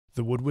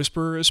The Wood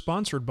Whisperer is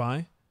sponsored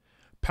by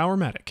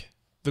Powermatic,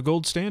 the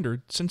gold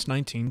standard since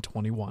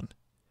 1921,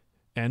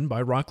 and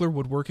by Rockler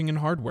Woodworking and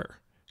Hardware.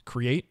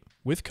 Create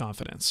with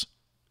confidence.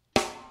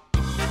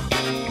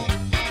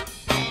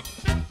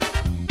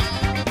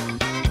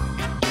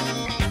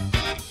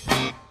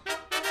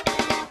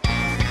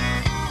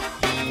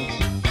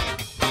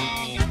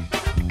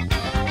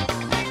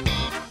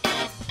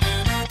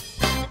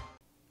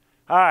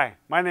 Hi,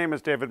 my name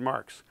is David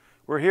Marks.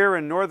 We're here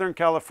in Northern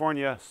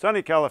California,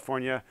 sunny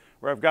California,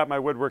 where I've got my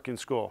woodworking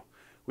school.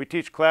 We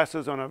teach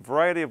classes on a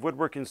variety of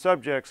woodworking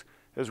subjects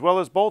as well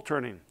as bowl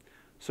turning.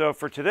 So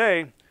for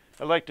today,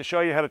 I'd like to show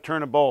you how to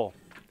turn a bowl.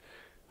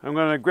 I'm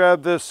going to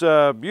grab this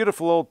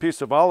beautiful old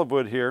piece of olive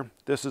wood here.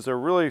 This is a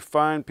really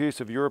fine piece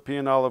of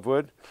European olive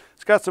wood.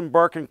 It's got some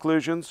bark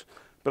inclusions,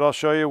 but I'll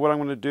show you what I'm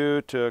going to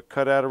do to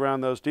cut out around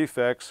those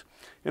defects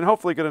and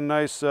hopefully get a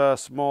nice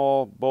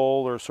small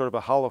bowl or sort of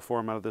a hollow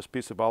form out of this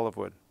piece of olive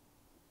wood.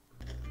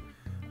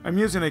 I'm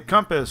using a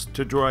compass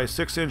to draw a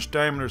 6-inch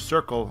diameter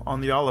circle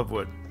on the olive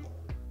wood.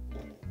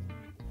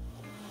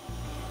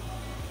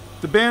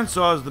 The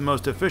bandsaw is the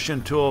most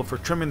efficient tool for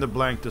trimming the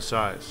blank to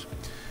size.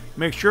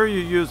 Make sure you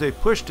use a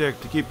push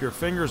stick to keep your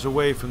fingers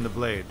away from the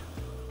blade.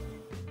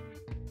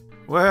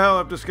 Well,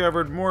 I've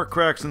discovered more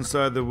cracks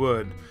inside the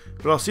wood,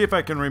 but I'll see if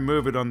I can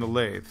remove it on the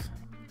lathe.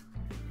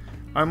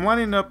 I'm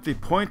lining up the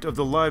point of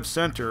the live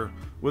center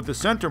with the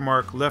center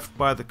mark left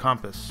by the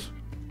compass.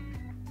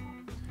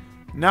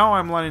 Now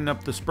I'm lining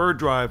up the spur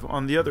drive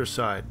on the other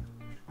side.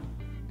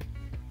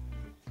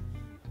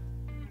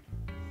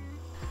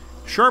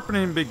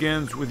 Sharpening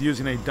begins with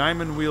using a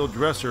diamond wheel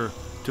dresser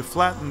to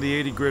flatten the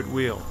 80 grit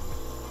wheel.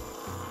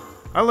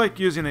 I like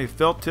using a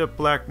felt tip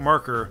black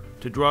marker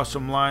to draw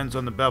some lines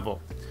on the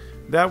bevel.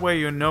 That way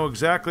you know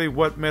exactly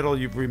what metal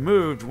you've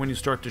removed when you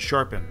start to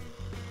sharpen.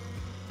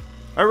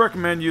 I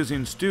recommend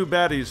using Stu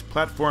Batty's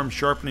platform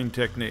sharpening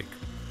technique.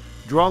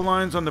 Draw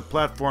lines on the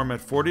platform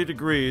at 40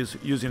 degrees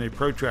using a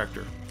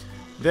protractor.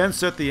 Then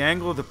set the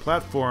angle of the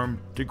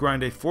platform to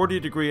grind a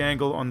 40-degree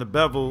angle on the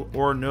bevel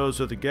or nose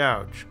of the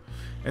gouge.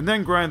 And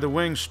then grind the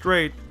wing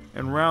straight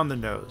and round the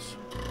nose.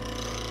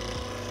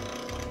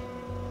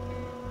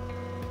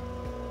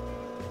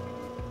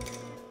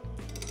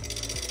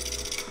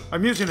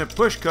 I'm using a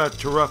push cut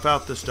to rough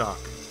out the stock.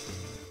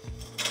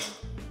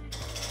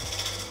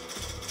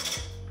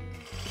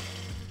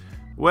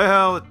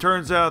 Well, it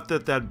turns out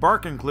that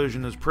bark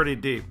inclusion is pretty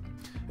deep,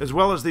 as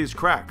well as these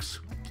cracks.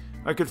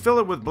 I could fill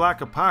it with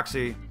black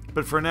epoxy,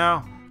 but for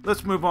now,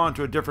 let's move on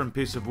to a different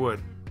piece of wood.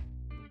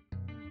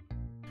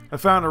 I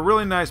found a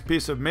really nice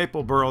piece of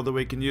maple burl that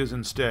we can use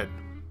instead.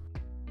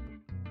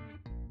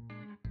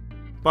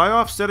 By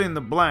offsetting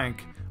the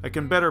blank, I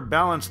can better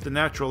balance the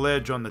natural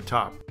edge on the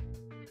top.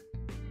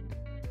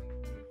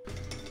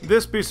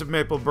 This piece of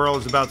maple burl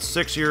is about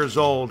 6 years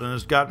old and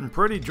has gotten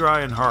pretty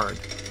dry and hard.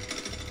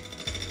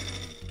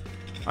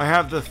 I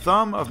have the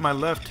thumb of my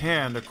left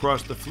hand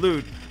across the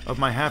flute of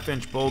my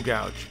 1/2-inch bowl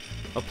gouge,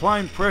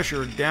 applying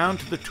pressure down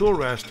to the tool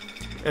rest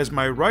as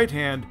my right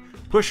hand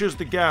pushes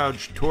the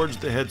gouge towards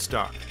the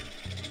headstock.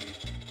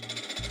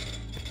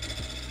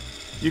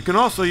 You can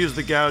also use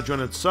the gouge on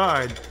its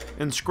side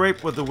and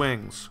scrape with the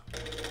wings.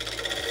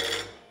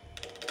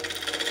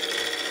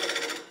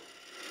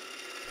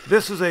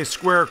 This is a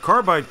square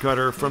carbide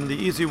cutter from the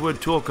Easy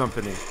Wood Tool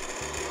Company.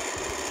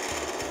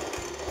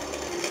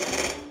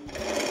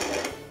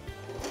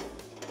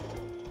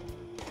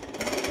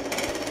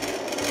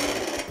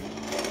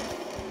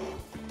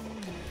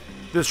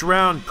 This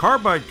round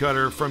carbide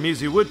cutter from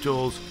Easy Wood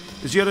Tools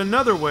is yet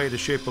another way to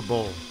shape a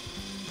bowl.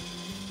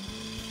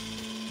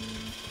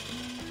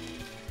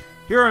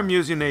 Here I'm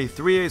using a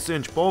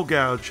 3/8-inch bowl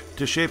gouge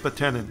to shape a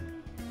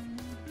tenon.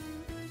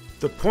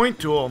 The point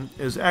tool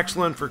is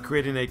excellent for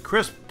creating a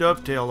crisp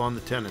dovetail on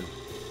the tenon.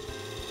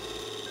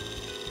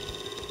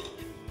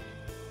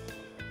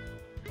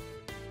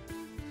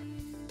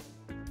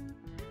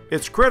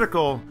 It's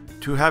critical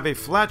to have a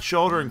flat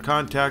shoulder in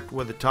contact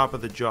with the top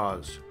of the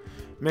jaws.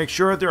 Make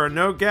sure there are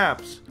no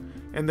gaps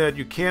and that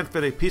you can't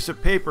fit a piece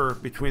of paper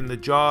between the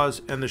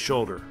jaws and the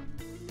shoulder.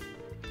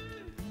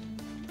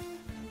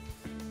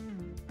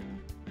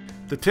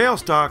 The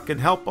tailstock can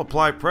help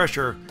apply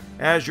pressure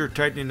as you're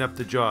tightening up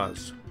the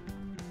jaws.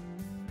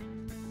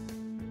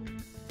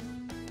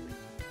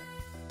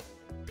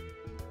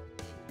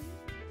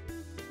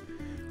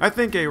 I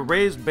think a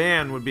raised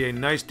band would be a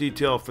nice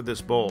detail for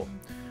this bowl,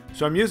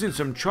 so I'm using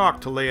some chalk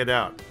to lay it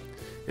out.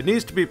 It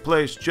needs to be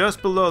placed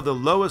just below the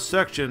lowest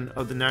section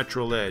of the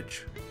natural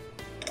edge.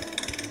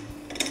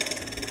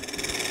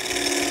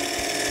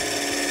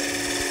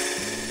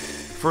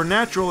 For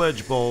natural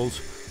edge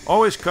bowls,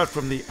 always cut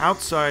from the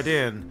outside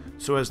in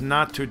so as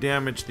not to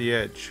damage the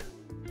edge.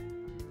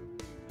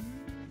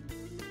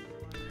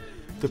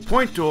 The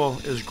point tool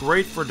is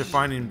great for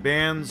defining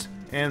bands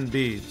and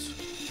beads.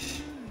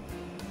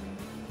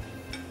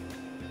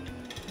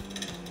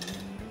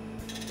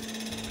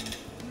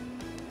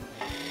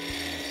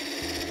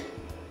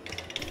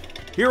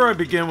 Here I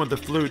begin with the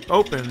flute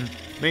open,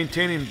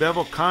 maintaining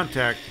bevel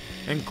contact,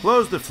 and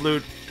close the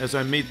flute as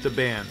I meet the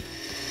band.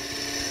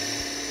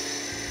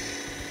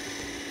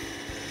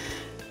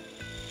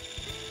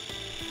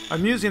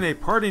 I'm using a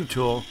parting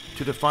tool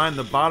to define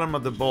the bottom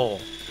of the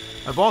bowl.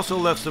 I've also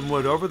left some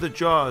wood over the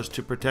jaws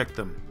to protect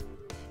them.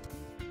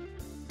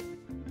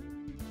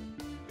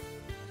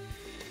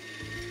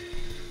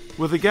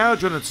 With the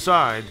gouge on its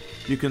side,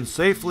 you can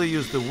safely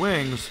use the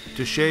wings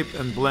to shape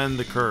and blend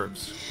the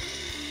curves.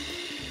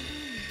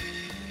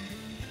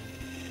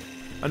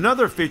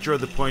 Another feature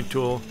of the point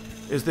tool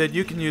is that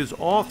you can use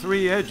all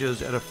three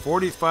edges at a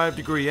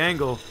 45-degree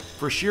angle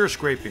for shear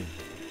scraping.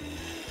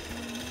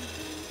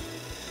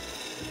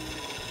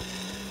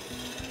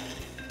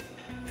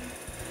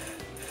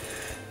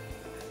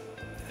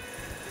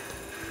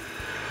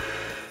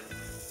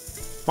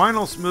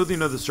 Final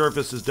smoothing of the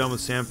surface is done with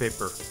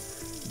sandpaper.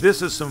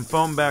 This is some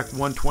foam back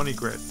 120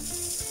 grit.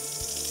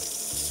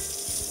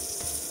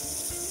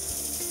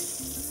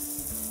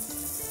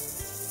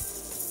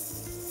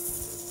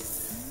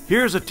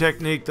 Here's a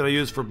technique that I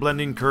use for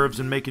blending curves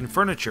and making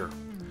furniture.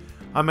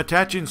 I'm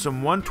attaching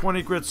some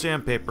 120 grit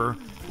sandpaper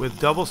with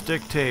double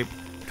stick tape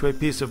to a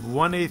piece of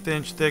 1/8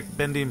 inch thick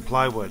bending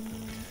plywood.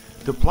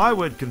 The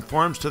plywood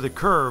conforms to the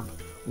curve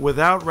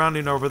without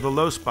rounding over the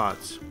low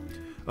spots.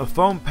 A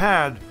foam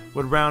pad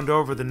would round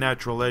over the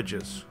natural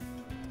edges.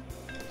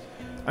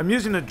 I'm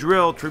using a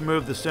drill to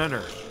remove the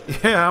center.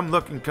 Yeah, I'm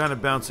looking kind of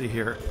bouncy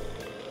here.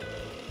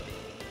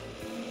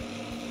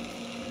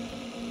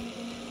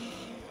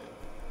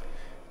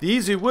 The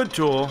Easy Wood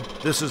tool,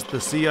 this is the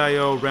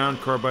CIO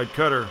round carbide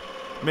cutter,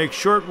 makes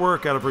short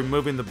work out of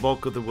removing the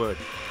bulk of the wood.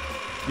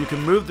 You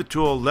can move the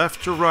tool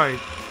left to right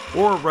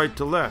or right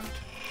to left.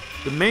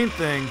 The main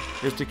thing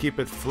is to keep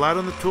it flat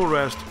on the tool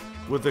rest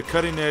with the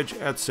cutting edge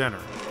at center.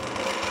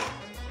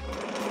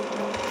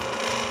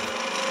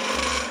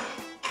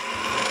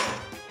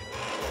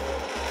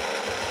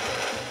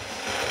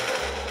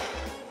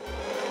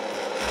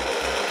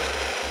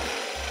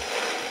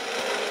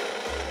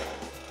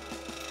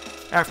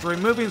 After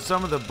removing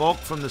some of the bulk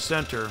from the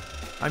center,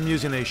 I'm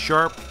using a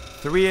sharp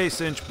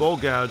 3/8 inch bowl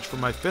gouge for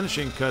my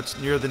finishing cuts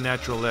near the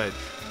natural edge.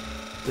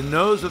 The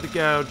nose of the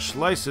gouge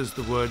slices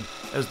the wood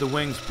as the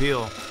wings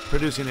peel,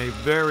 producing a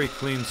very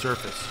clean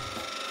surface.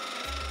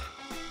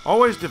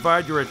 Always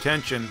divide your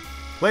attention,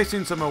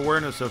 placing some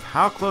awareness of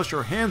how close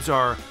your hands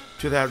are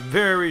to that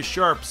very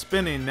sharp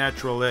spinning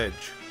natural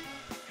edge.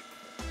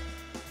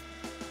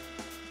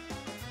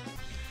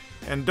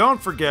 And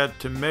don't forget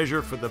to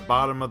measure for the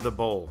bottom of the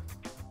bowl.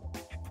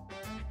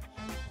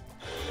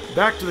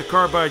 Back to the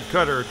carbide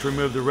cutter to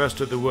remove the rest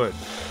of the wood.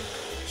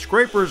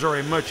 Scrapers are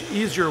a much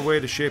easier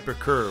way to shape a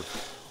curve.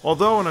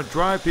 Although on a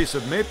dry piece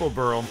of maple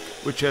burl,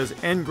 which has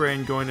end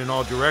grain going in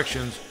all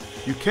directions,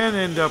 you can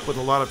end up with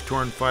a lot of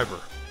torn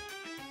fiber.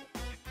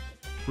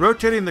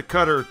 Rotating the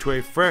cutter to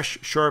a fresh,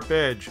 sharp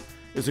edge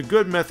is a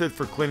good method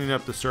for cleaning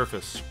up the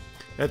surface.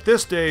 At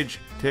this stage,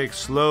 take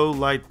slow,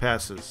 light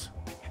passes.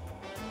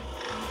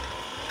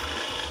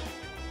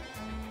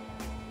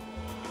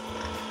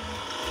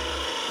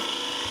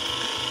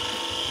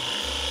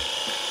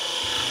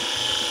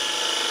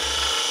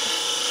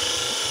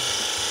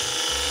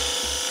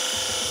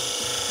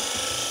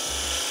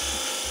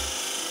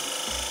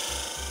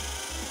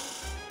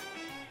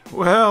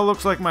 Well,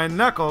 looks like my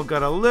knuckle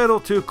got a little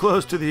too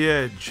close to the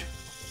edge.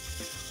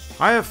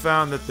 I have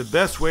found that the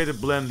best way to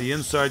blend the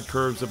inside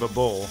curves of a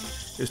bowl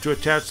is to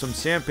attach some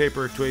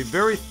sandpaper to a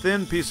very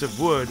thin piece of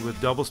wood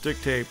with double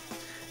stick tape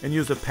and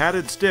use a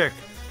padded stick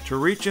to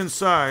reach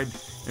inside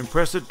and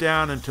press it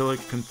down until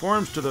it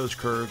conforms to those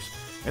curves,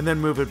 and then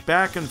move it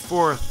back and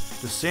forth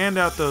to sand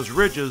out those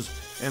ridges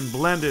and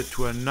blend it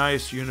to a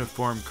nice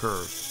uniform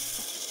curve.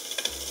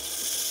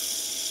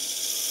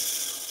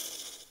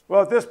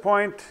 Well, at this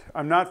point,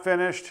 I'm not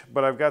finished,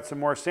 but I've got some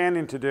more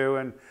sanding to do,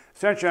 and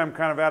essentially I'm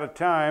kind of out of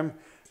time.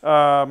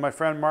 My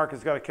friend Mark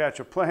has got to catch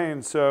a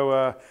plane,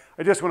 so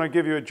I just want to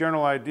give you a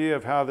general idea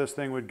of how this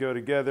thing would go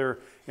together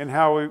and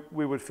how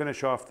we would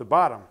finish off the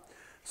bottom.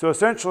 So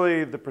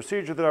essentially, the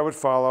procedure that I would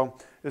follow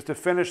is to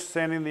finish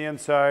sanding the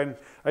inside.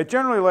 I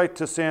generally like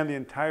to sand the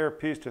entire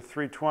piece to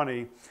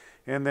 320,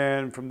 and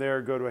then from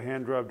there go to a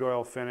hand-rubbed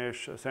oil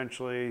finish,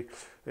 essentially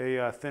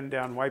a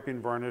thin-down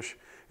wiping varnish.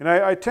 And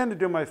I tend to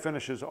do my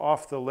finishes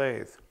off the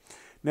lathe.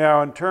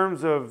 Now, in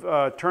terms of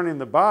turning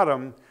the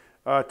bottom,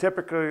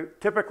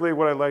 typically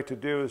what I like to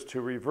do is to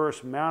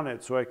reverse mount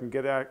it so I can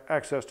get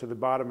access to the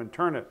bottom and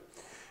turn it.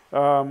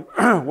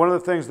 One of the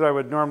things that I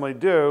would normally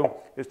do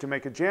is to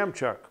make a jam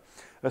chuck,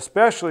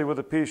 especially with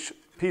a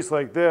piece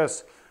like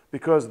this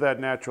because of that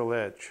natural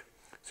edge.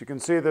 So you can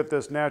see that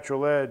this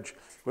natural edge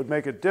would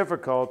make it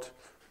difficult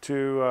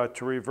to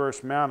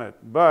reverse mount it.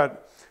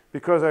 But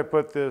because I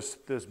put this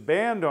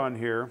band on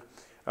here,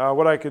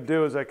 what I could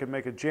do is I could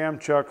make a jam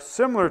chuck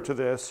similar to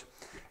this,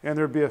 and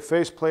there'd be a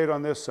faceplate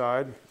on this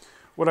side.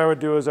 What I would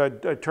do is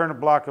I'd turn a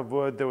block of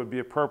wood that would be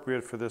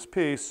appropriate for this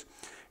piece,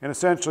 and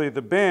essentially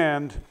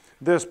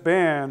this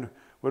band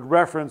would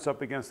reference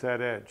up against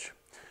that edge.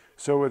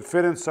 So it would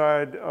fit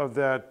inside of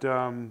that,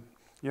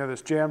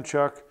 this jam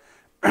chuck.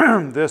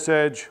 This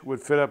edge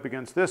would fit up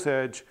against this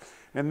edge,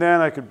 And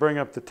then I could bring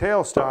up the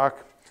tailstock.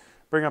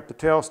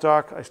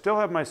 I still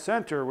have my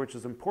center, which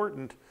is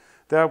important.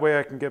 That way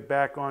I can get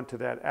back onto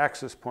that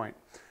axis point.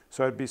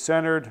 So I'd be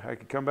centered, I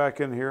could come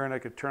back in here and I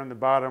could turn the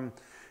bottom.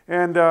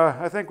 And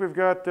I think we've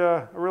got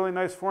a really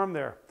nice form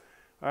there.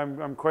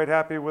 I'm quite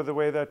happy with the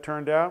way that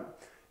turned out.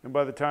 And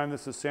by the time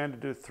this is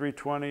sanded to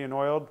 320 and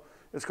oiled,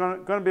 it's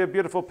going to be a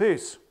beautiful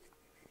piece.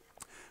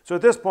 So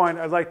at this point,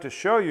 I'd like to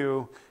show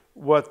you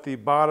what the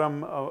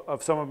bottom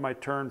of some of my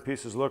turned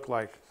pieces look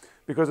like,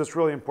 because it's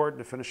really important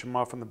to finish them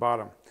off on the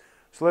bottom.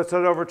 So let's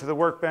head over to the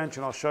workbench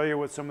and I'll show you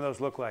what some of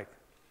those look like.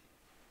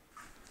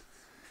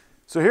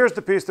 So here's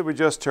the piece that we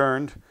just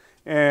turned,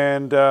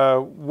 and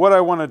what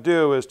I want to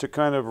do is to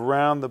kind of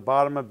round the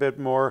bottom a bit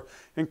more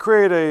and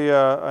create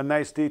a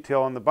nice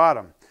detail on the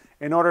bottom.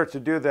 In order to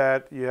do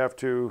that, you have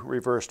to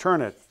reverse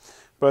turn it.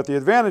 But the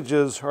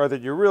advantages are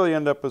that you really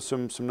end up with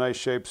some nice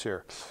shapes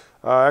here.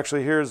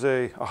 Actually, here's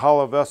a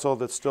hollow vessel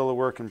that's still a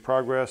work in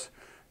progress.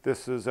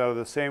 This is out of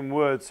the same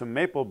wood, some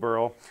maple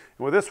burl.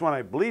 And with this one,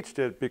 I bleached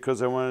it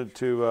because I wanted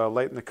to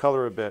lighten the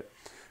color a bit.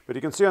 But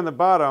you can see on the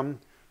bottom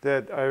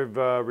that I've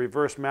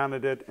reverse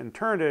mounted it and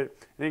turned it,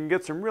 and you can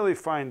get some really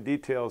fine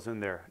details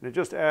in there. And it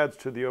just adds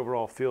to the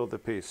overall feel of the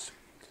piece.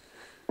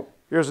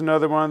 Here's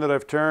another one that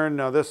I've turned.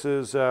 Now this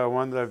is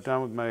one that I've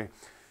done with my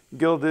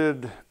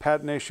gilded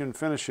patination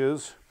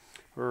finishes,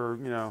 or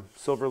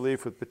silver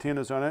leaf with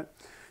patinas on it.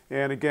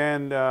 And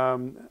again,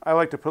 I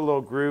like to put a little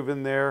groove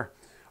in there.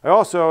 I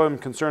also am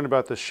concerned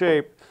about the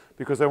shape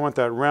because I want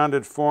that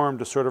rounded form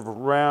to sort of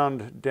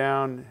round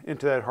down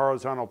into that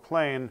horizontal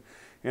plane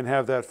and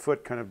have that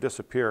foot kind of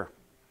disappear.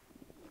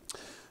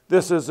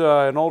 This is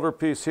an older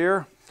piece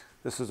here.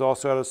 This is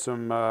also out of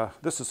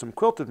some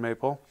quilted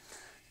maple.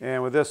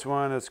 And with this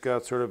one, it's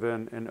got sort of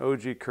an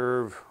OG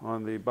curve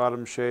on the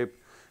bottom shape,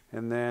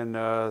 and then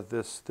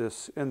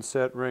this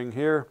inset ring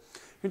here.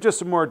 And just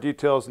some more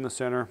details in the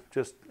center,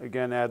 just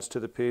again adds to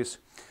the piece.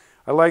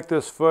 I like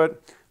this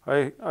foot.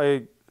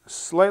 I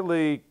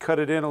slightly cut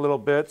it in a little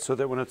bit so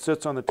that when it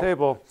sits on the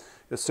table,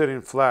 it's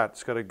sitting flat.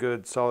 It's got a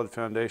good solid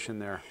foundation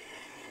there.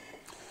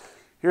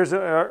 Here's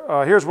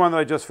one that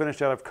I just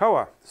finished out of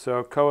koa.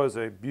 So koa is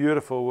a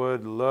beautiful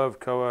wood, love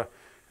koa.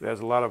 It has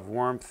a lot of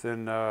warmth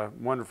and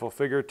wonderful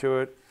figure to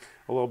it.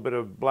 A little bit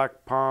of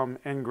black palm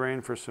end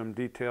grain for some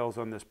details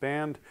on this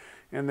band.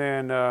 And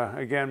then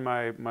again,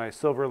 my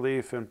silver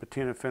leaf and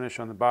patina finish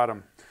on the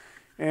bottom.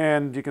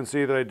 And you can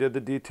see that I did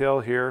the detail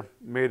here,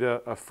 made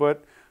a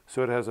foot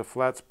so it has a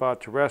flat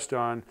spot to rest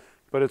on,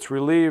 but it's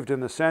relieved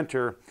in the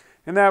center.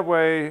 And that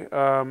way,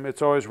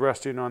 it's always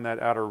resting on that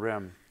outer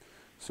rim.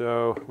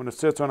 So when it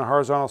sits on a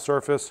horizontal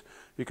surface,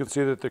 you can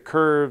see that the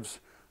curves,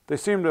 they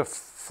seem to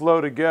flow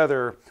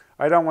together.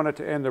 I don't want it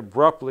to end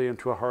abruptly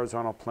into a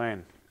horizontal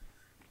plane.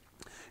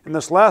 And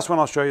this last one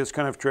I'll show you is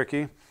kind of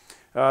tricky.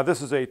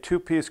 This is a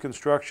two-piece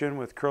construction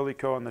with curly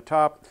koa on the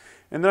top,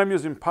 and then I'm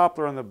using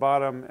poplar on the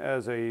bottom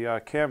as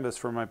a canvas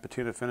for my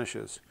patina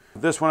finishes.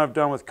 This one I've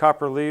done with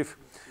copper leaf,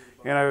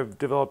 and I've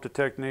developed a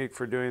technique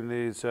for doing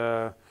these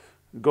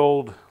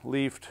gold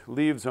leafed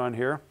leaves on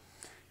here.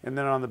 And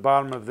then on the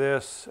bottom of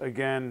this,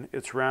 again,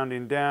 it's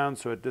rounding down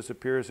so it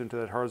disappears into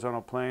that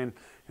horizontal plane,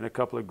 and a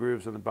couple of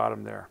grooves on the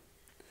bottom there.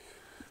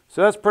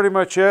 So that's pretty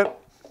much it.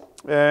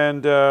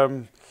 And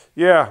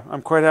yeah,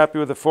 I'm quite happy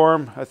with the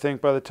form. I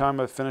think by the time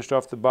I've finished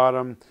off the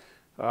bottom,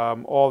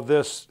 all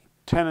this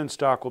tenon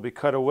stock will be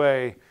cut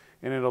away,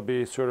 and it'll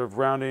be sort of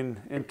rounding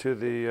into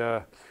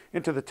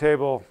the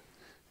table,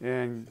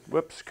 and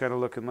whoops, kind of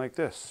looking like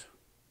this.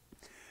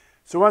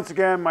 So once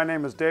again, my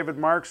name is David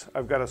Marks.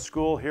 I've got a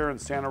school here in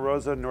Santa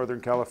Rosa,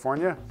 Northern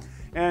California.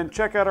 And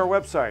check out our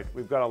website.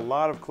 We've got a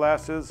lot of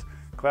classes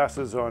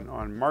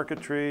on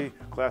marquetry,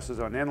 classes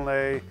on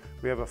inlay.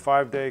 We have a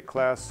 5-day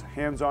class,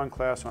 hands-on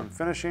class on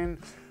finishing,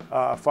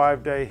 a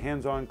 5-day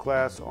hands-on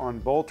class on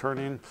bowl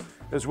turning,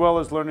 as well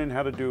as learning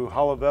how to do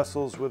hollow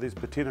vessels with these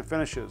patina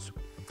finishes.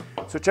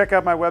 So check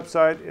out my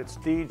website. It's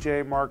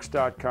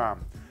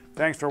djmarks.com.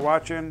 Thanks for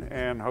watching,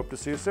 and hope to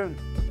see you soon.